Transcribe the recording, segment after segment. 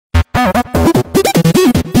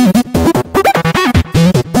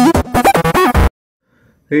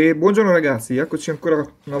E buongiorno ragazzi, eccoci ancora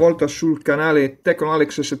una volta sul canale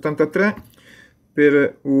TechnoAlex73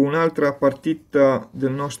 per un'altra partita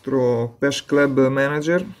del nostro PES Club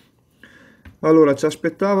Manager. Allora, ci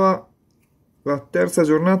aspettava la terza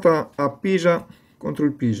giornata a Pisa contro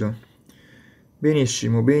il Pisa.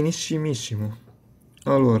 Benissimo, benissimissimo.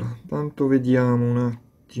 Allora, tanto vediamo un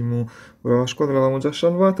attimo. Ora la squadra l'avevamo già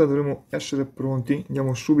salvata, dovremo essere pronti.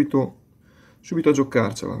 Andiamo subito a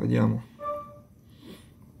giocarcela, vediamo.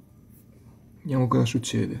 Vediamo cosa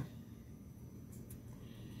succede.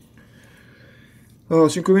 Allora,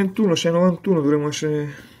 5,21, 6,91 dovremmo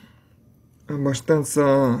essere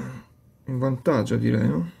abbastanza in vantaggio, direi,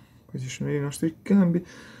 no? Questi sono i nostri cambi.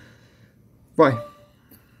 Vai.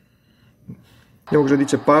 Vediamo cosa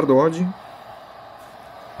dice Pardo oggi.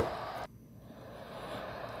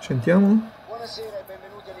 Sentiamo. Buonasera e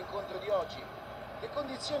benvenuti all'incontro di oggi. Che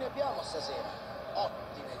condizioni abbiamo stasera?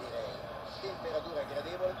 Ottime direi. Temperatura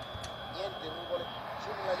gradevole, niente nuvole,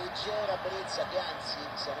 solo una leggera brezza che anzi,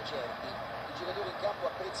 siamo certi, i giocatori in campo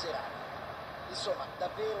apprezzeranno. Insomma,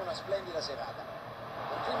 davvero una splendida serata.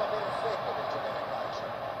 Un clima perfetto per giocare a calcio.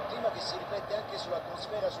 Un clima che si riflette anche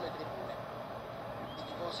sull'atmosfera sulle tribune. I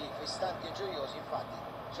tifosi festanti e gioiosi, infatti,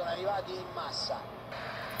 sono arrivati in massa.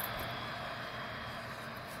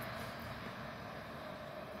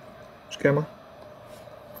 Schema.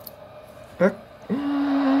 La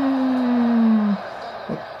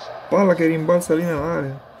palla che rimbalza lì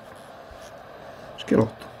nell'area.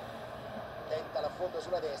 Schelotto. Tenta l'affondo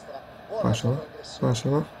sulla destra. Buona Passala, controaggressione.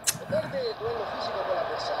 passala. Perde il duello fisico con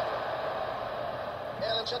l'avversario.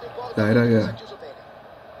 Era lanciato in porta, Dai ma ha raga. chiuso bene.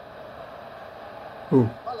 Oh,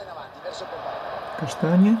 Palla in avanti, verso il compagno.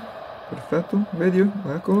 castagne. Perfetto, vedi?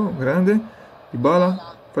 Eccolo, grande.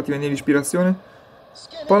 Dybala, fatti venire l'ispirazione.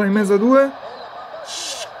 Palla in mezzo a due. Bella palla.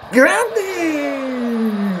 Grande!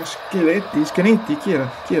 Schenetti, chi era?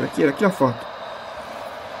 Chi l'ha fatto?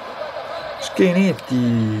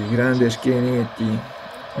 Schenetti, grande Schenetti.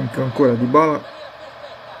 Ancora Dybala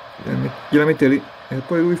gliela mette lì e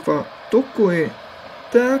poi lui fa tocco e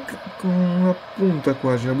tac con una punta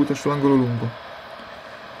quasi, la butta sull'angolo lungo.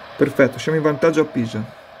 Perfetto, siamo in vantaggio a Pisa.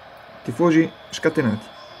 Tifosi scatenati. 1-0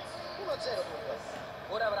 dunque.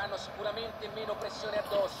 Ora avranno sicuramente meno pressione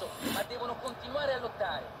addosso, ma devono continuare a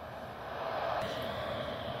lottare.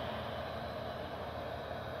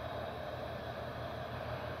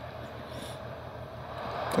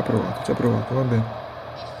 Ci ha provato, va bene.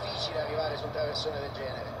 Difficile arrivare sul traversone del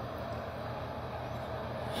genere.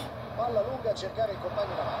 Palla lunga a cercare il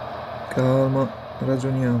compagno davanti. Calma,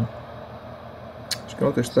 ragioniamo.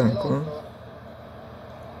 Scalotto è stanco, eh?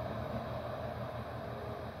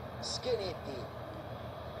 Schelotto. Schenetti.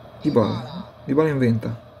 Dybala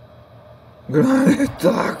inventa. Grande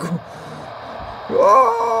tacco.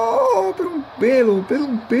 Oh, per un pelo.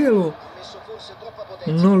 Ha messo forse troppa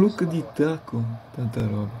potenza. No in look questo di pallone. tacco. Tanta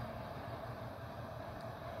roba.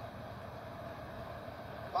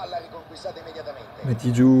 Palla riconquistata immediatamente.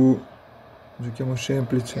 Metti giù. Giochiamo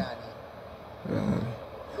semplice. Piani. Bravi.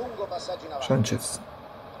 Lungo passaggio in avanti. Sanchez.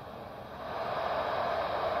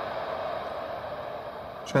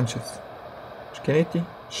 Schenetti.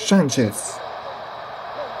 Sanchez. Non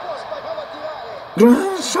può sbagliare a tirare.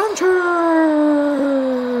 Gran Sanchez.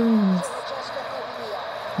 Sono già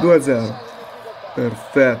scappati via. 2-0. Sale in difficoltà.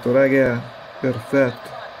 Perfetto, raga. Perfetto.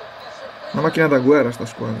 Una macchina da guerra sta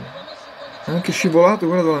squadra. Ha anche scivolato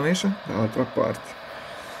quella dalla messa dall'altra parte.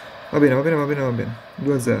 Va bene.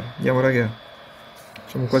 2-0. Andiamo, raga.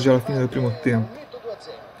 Siamo quasi alla fine del primo tempo. Netto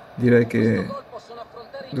 2-0. Direi che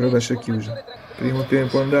dovrebbe essere chiuso. Primo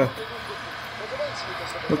tempo andato. Cosa pensi di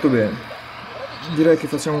questo Molto bene. Direi che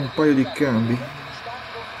facciamo un paio di cambi.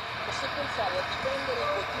 Distacco, o se pensare a difendere il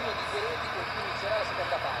bottino di Peretti con cui inizierà la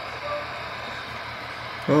seconda parte.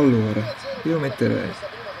 Allora, 2-0 io metterei. questa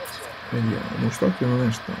prima frazione. Vediamo, Mustacchio non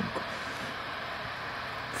è stanco.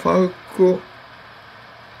 Falco.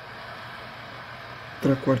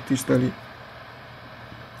 Trequartista lì.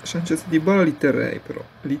 Sanchez di Dybala li terrei però.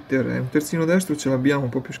 Li terrei. Un terzino destro ce l'abbiamo, un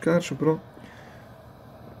po' più scarso però.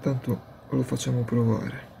 Tanto lo facciamo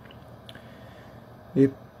provare.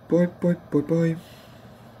 E poi.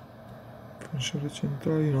 Difensori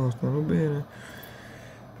centrali no, stanno bene.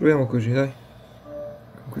 Proviamo così, dai.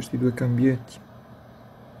 Con questi due cambietti.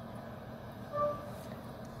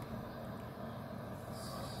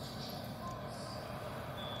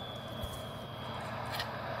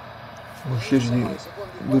 Siamo scesi di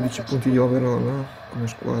 12 punti di overall, come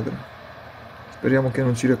squadra. Speriamo che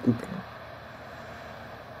non ci recuperino.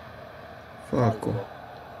 Falco.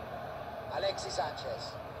 Alexis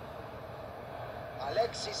Sanchez.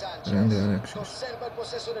 Alexis Sanchez. Grande Alexis. Conserva il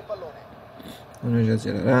possesso del pallone. Non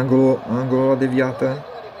esagerare. Angolo la deviata.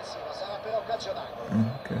 Copertura difensiva, sarà però calcio d'angolo.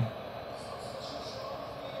 Ok.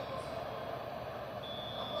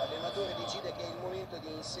 L'allenatore decide che è il momento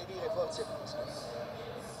di inserire forze fresche.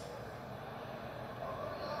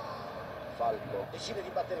 Falco decide di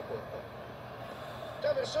battere colpo.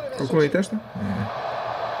 Traversone verso Qualcuno di il testa? libera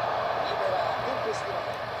tempestivamente.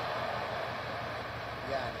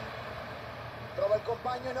 Viani trova il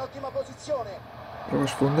compagno in ottima posizione. Prova a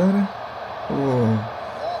sfondare. Oh.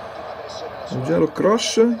 Ottima pressione la sua. Ugelo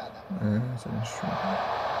cross. Superata. C'è nessuno.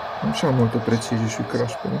 Non siamo molto precisi sui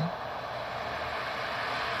cross però.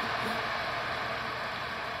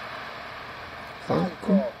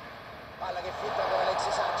 Falco. Palla che filtra per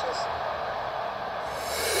Alexis Sanchez.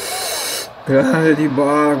 Grande di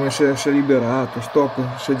Bar, come si è liberato.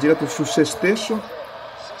 Stop. Si è girato su se stesso.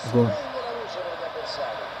 Si Gol. spegne la luce per gli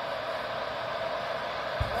avversari.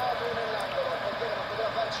 Proprio nell'angolo, il portiere non poteva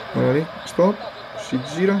farci nulla. Guarda lì. Stop. Si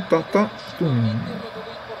gira. Ta ta. Tum.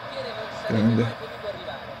 Grande.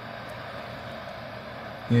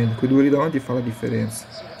 Niente, quei due lì davanti fa la differenza.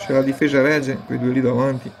 Se la difesa regge, quei due lì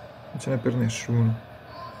davanti non ce n'è per nessuno.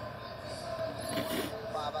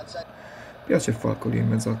 Fa avanzare Piace il Falco lì in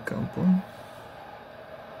mezzo al campo.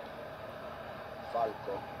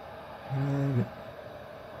 Falco.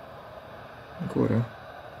 Ancora.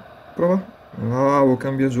 Prova. Bravo,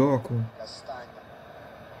 cambia gioco. Castagna.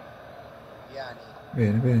 Viani.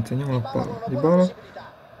 Bene, bene, teniamo la Dybala con palla. una Di buona bala. possibilità.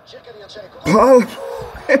 Cerca di lanciare con Palla!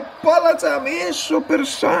 E palla ci ha messo per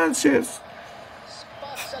Sanchez!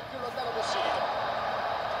 spazza il più lontano possibile.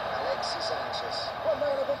 Alexis Sanchez. Può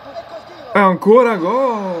andare l'apertura e col tiro. Ancora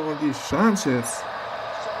gol di Sanchez!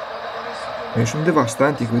 Sono protagonisti di un E sono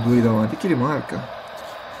devastanti quei due lì davanti. Chi li marca?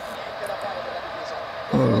 niente da fare per la difesa.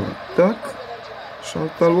 Allora, tac.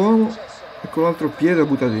 Salta l'uomo e con l'altro piede la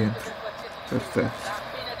butta dentro. Perfetto.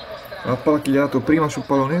 La palla che gli ha dato prima sul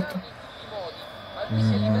pallonetto.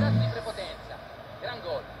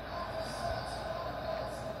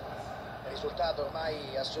 Risultato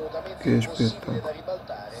ormai assolutamente Che impossibile spettacolo. da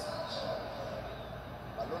ribaltare.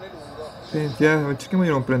 Pallone lungo. Senti, cerchiamo di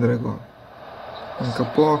non prendere gol. Manca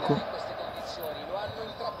poco. In queste condizioni lo hanno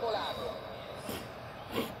intrappolato.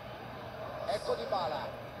 Ecco Dybala.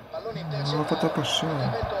 Pallone Non l'ha intercettato. fatta passare.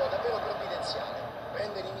 Intervento davvero provvidenziale.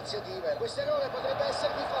 Prende l'iniziativa. Questo errore potrebbe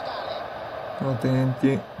essergli fatale.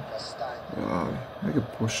 Attenti. Castagna. Bravi. Guarda che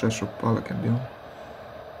possesso palla che abbiamo.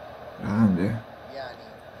 Grande. Viani.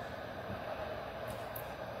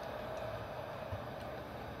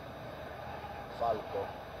 Falco.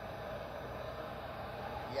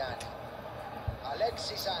 Viani.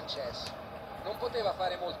 Alexis Sanchez. Non poteva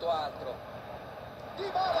fare molto altro.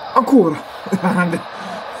 Dybala. Ancora. Grande.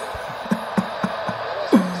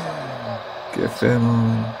 Che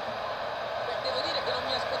fenomeno. Beh, devo dire che non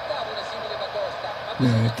mi aspettavo una simile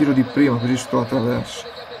batosta. Il tiro di prima così sto attraverso.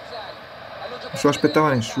 Non se lo aspettava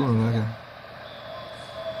nessuno, raga.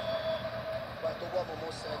 Quanto uomo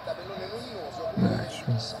mostra il tabellone luminoso.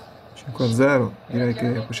 Su 5-0 direi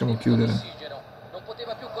che possiamo chiudere. Non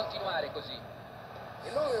poteva più continuare così.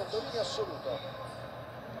 Il loro è un dominio assoluto.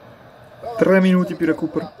 3 minuti più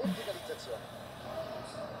recupero. La verticalizzazione.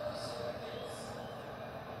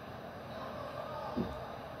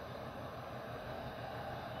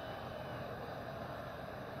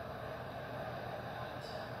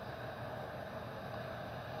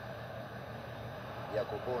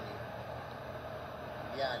 Jacoponi.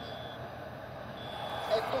 Viani.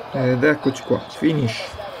 È tutto. Ed eccoci qua, finish.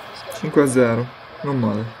 5-0, non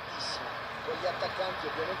male. Con gli attaccanti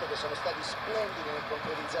ovviamente che sono stati splendidi nel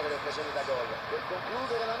concretizzare le occasioni da gol. Per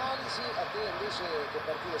concludere l'analisi, a te invece che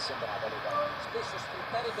partita è sembrata, Luca? Spesso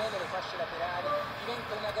sfruttare bene le fasce laterali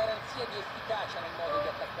diventa una garanzia di efficacia nel modo di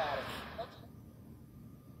attaccare.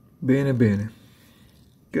 Bene, bene.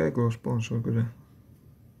 Che è quello sponsor, cos'è?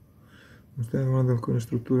 Stai guardando alcune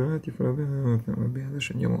strutture, ti farà bene. Va bene,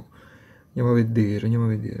 adesso andiamo a vedere. Vediamo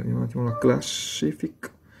un attimo la classifica.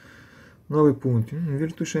 9 punti.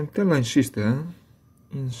 Virtus Entella insiste,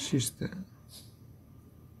 Insiste.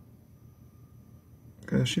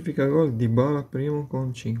 Classifica gol di Bala primo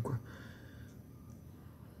con 5.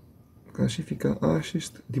 Classifica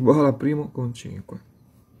assist di Bala primo con 5.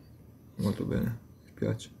 Molto bene, mi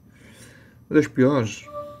piace. Adesso piace.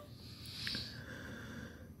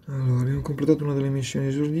 Allora, abbiamo completato una delle missioni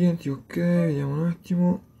esordienti, ok, vediamo un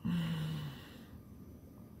attimo.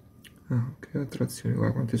 Ah, ok, attrazioni,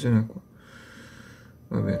 guarda quante ce n'è qua.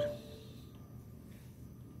 Va bene.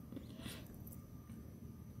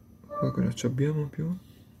 Qua cosa ci abbiamo più?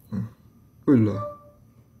 Ah, quella.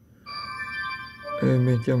 E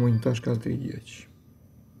mettiamo in tasca altri 10.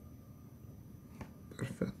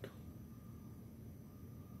 Perfetto.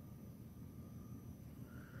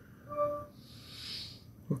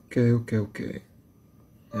 ok.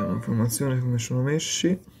 Vediamo l'informazione come sono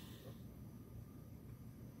messi.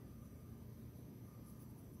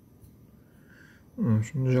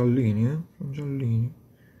 Sono giallini, sono giallini.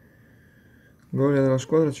 Gloria della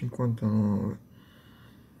squadra 59.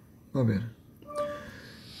 Va bene.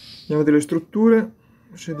 Andiamo a vedere le strutture.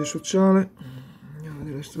 Sede sociale. Andiamo a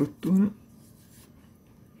vedere le strutture.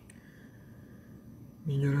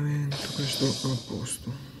 Miglioramento, questo a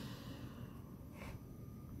posto.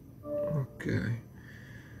 Ok.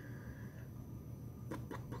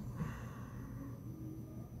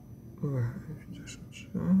 Dov'è? Sede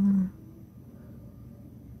sociale.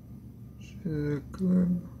 Sede del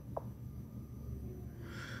club. A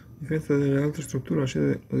differenza delle altre strutture, la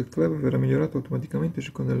sede del club verrà migliorata automaticamente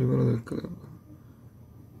secondo il livello del club.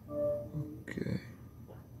 Ok.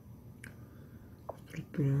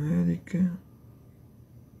 Strutture mediche.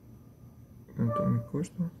 Quanto mi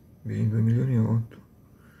costa? 2 milioni e 8.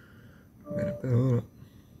 Bene, per ora.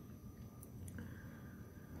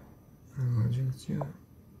 Allora, agenzia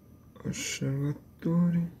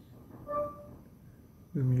osservatori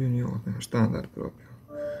 2 milioni e 8, standard proprio.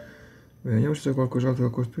 Bene, vediamo se c'è qualcos'altro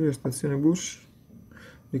da costruire. Stazione bus,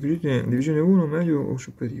 requisiti divisione 1, medio o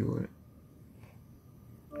superiore,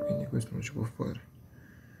 quindi questo non si può fare.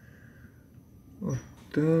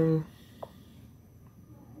 Hotel,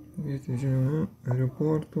 divisione 1,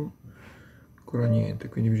 aeroporto, ancora niente,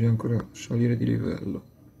 quindi bisogna ancora salire di livello.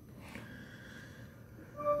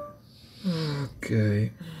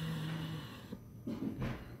 Ok,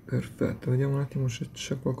 perfetto, vediamo un attimo se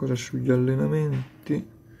c'è qualcosa sugli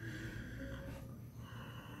allenamenti.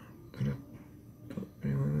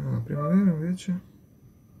 Primavera invece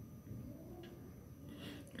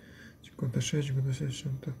 56, 56,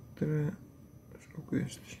 63, sono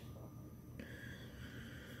questi.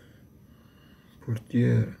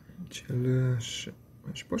 Portiere, CLS,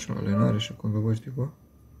 ma si possono allenare secondo questi qua?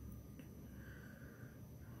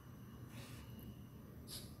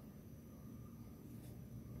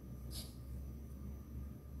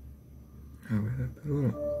 Vabbè, per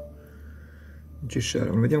ora non ci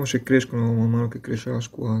servono, vediamo se crescono man mano che cresce la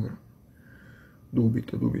squadra.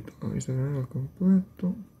 Dubito, ho visto che non era il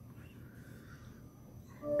completo.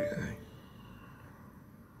 Ok.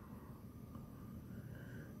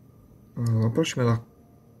 Allora, la prossima è la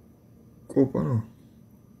Coppa, no?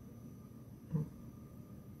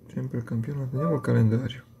 Sempre il campionato, vediamo il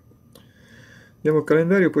calendario. Vediamo il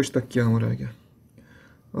calendario e poi stacchiamo, raga.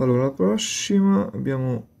 Allora, la prossima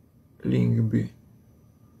abbiamo Lingby,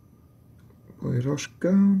 poi Ross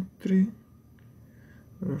Country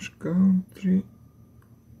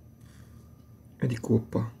e di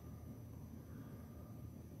Coppa.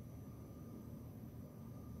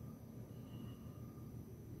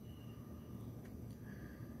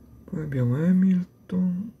 Poi abbiamo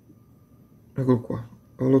Hamilton, eccolo qua,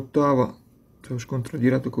 all'ottava c'è lo scontro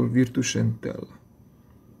diretto col Virtus Entella.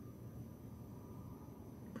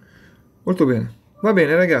 Molto bene, va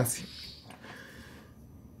bene ragazzi,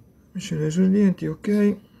 missione esordienti,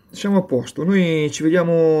 ok, siamo a posto. Noi ci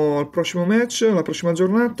vediamo al prossimo match, alla prossima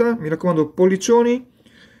giornata, mi raccomando pollicioni,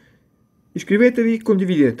 iscrivetevi,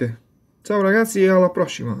 condividete. Ciao ragazzi e alla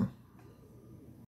prossima.